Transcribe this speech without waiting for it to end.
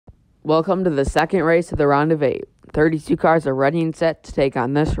Welcome to the second race of the round of 8. 32 cars are ready and set to take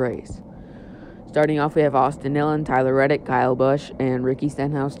on this race. Starting off, we have Austin Dillon, Tyler Reddick, Kyle Busch, and Ricky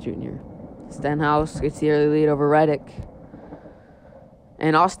Stenhouse Jr. Stenhouse gets the early lead over Reddick.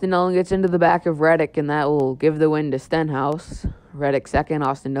 And Austin Dillon gets into the back of Reddick, and that will give the win to Stenhouse. Reddick second,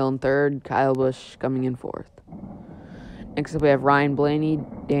 Austin Dillon third, Kyle Busch coming in fourth. Next up, we have Ryan Blaney,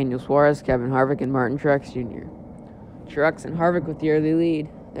 Daniel Suarez, Kevin Harvick, and Martin Truex Jr. Truex and Harvick with the early lead.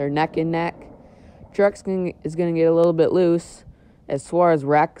 They're neck and neck. Truex is going to get a little bit loose as Suarez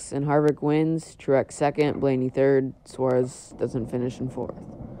wrecks and Harvick wins. Truex second, Blaney third. Suarez doesn't finish in fourth.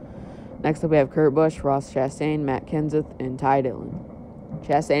 Next up, we have Kurt Busch, Ross Chastain, Matt Kenseth, and Ty Dillon.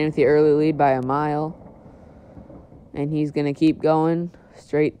 Chastain with the early lead by a mile, and he's going to keep going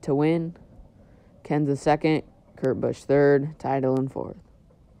straight to win. Kenseth second, Kurt Busch third, Ty Dillon fourth.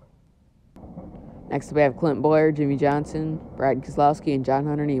 Next up, we have Clint Bowyer, Jimmy Johnson, Brad Keselowski, and John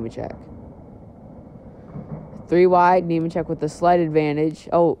Hunter Nemechek. 3 wide, Nemechek with the slight advantage.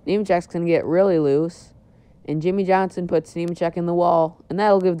 Oh, Nemechek's going to get really loose, and Jimmy Johnson puts Nemechek in the wall, and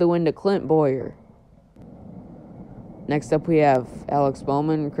that'll give the win to Clint Bowyer. Next up, we have Alex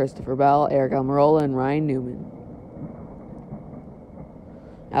Bowman, Christopher Bell, Aric Almirola, and Ryan Newman.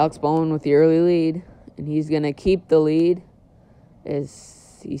 Alex Bowman with the early lead, and he's going to keep the lead as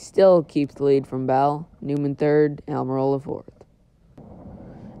he still keeps the lead from Bell. Newman third, Almirola fourth.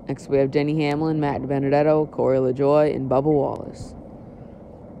 Next, we have Denny Hamlin, Matt Benedetto, Corey LaJoie, and Bubba Wallace.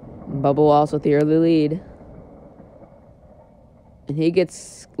 And Bubba Wallace with the early lead, and he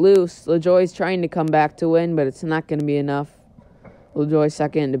gets loose. LaJoie's trying to come back to win, but it's not going to be enough. LaJoie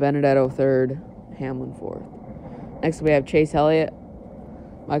second, DiBenedetto third, Hamlin fourth. Next, we have Chase Elliott,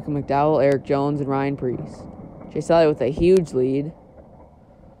 Michael McDowell, Erik Jones, and Ryan Preece. Chase Elliott with a huge lead,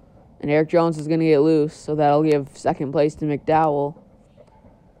 and Erik Jones is going to get loose, so that'll give second place to McDowell.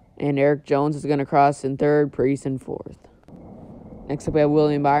 And Erik Jones is going to cross in third, Preece in fourth. Next up, we have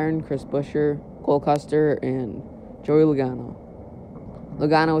William Byron, Chris Buescher, Cole Custer, and Joey Logano.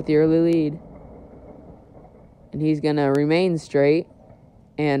 Logano with the early lead, and he's going to remain straight,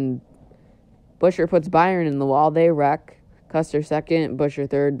 and Buescher puts Byron in the wall. They wreck. Custer second, Buescher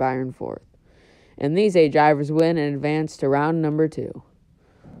third, Byron fourth. And these 8 drivers win and advance to round number 2.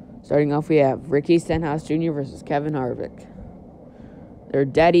 Starting off, we have Ricky Stenhouse Jr. versus Kevin Harvick. They're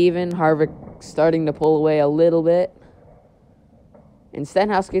dead even. Harvick starting to pull away a little bit, and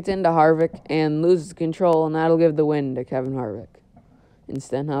Stenhouse gets into Harvick and loses control, and that'll give the win to Kevin Harvick. And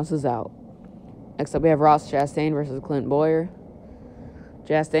Stenhouse is out. Next up, we have Ross Chastain versus Clint Bowyer.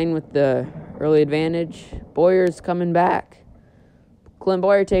 Chastain with the early advantage. Bowyer's coming back. Clint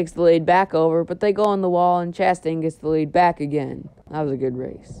Bowyer takes the lead back over, but they go on the wall, and Chastain gets the lead back again. That was a good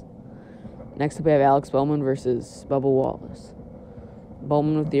race. Next up, we have Alex Bowman versus Bubba Wallace.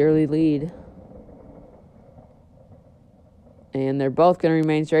 Bowman with the early lead, and they're both going to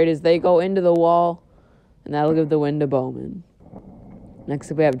remain straight as they go into the wall, and that'll give the win to Bowman.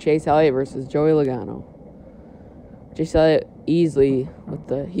 Next up, we have Chase Elliott versus Joey Logano. Chase Elliott easily with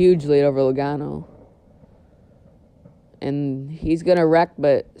the huge lead over Logano, and he's going to wreck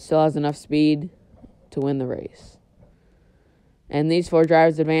but still has enough speed to win the race. And these 4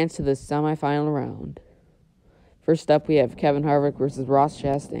 drivers advance to the semifinal round. First up, we have Kevin Harvick versus Ross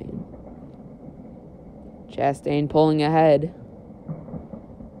Chastain. Chastain pulling ahead,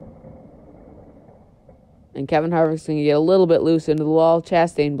 and Kevin Harvick's going to get a little bit loose into the wall.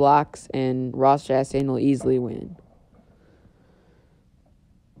 Chastain blocks, and Ross Chastain will easily win.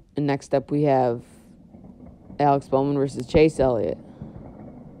 And next up, we have Alex Bowman versus Chase Elliott.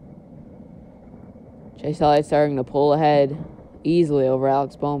 Chase Elliott starting to pull ahead easily over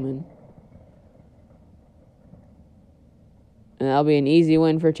Alex Bowman. And that'll be an easy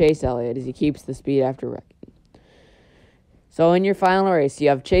win for Chase Elliott as he keeps the speed after wrecking. So in your final race, you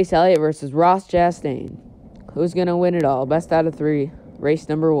have Chase Elliott versus Ross Chastain. Who's going to win it all? Best out of 3. Race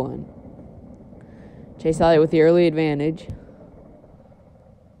number 1. Chase Elliott with the early advantage.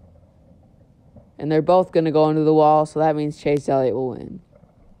 And they're both going to go into the wall, so that means Chase Elliott will win.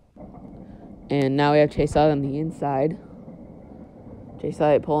 And now we have Chase Elliott on the inside. Chase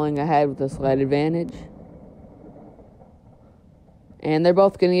Elliott pulling ahead with a slight advantage. And they're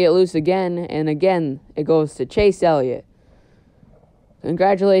both going to get loose again, and again, it goes to Chase Elliott.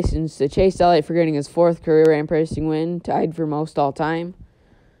 Congratulations to Chase Elliott for getting his 4th career ramp racing win, tied for most all time.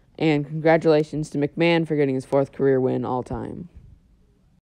 And congratulations to McMahon for getting his 4th career win all time.